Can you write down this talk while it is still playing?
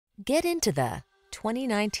Get into the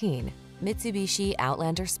 2019 Mitsubishi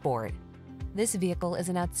Outlander Sport. This vehicle is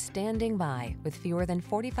an outstanding buy with fewer than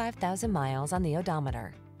 45,000 miles on the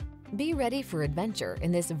odometer. Be ready for adventure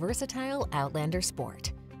in this versatile Outlander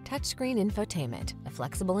Sport. Touchscreen infotainment, a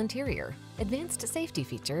flexible interior, advanced safety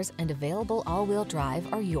features, and available all-wheel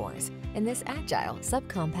drive are yours in this agile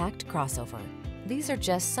subcompact crossover. These are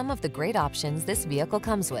just some of the great options this vehicle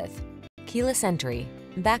comes with: keyless entry,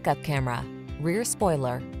 backup camera, rear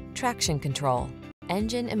spoiler, traction control,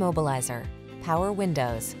 engine immobilizer, power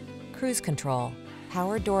windows, cruise control,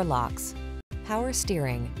 power door locks, power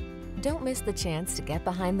steering. Don't miss the chance to get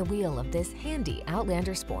behind the wheel of this handy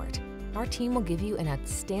Outlander Sport. Our team will give you an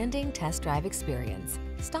outstanding test drive experience.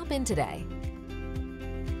 Stop in today.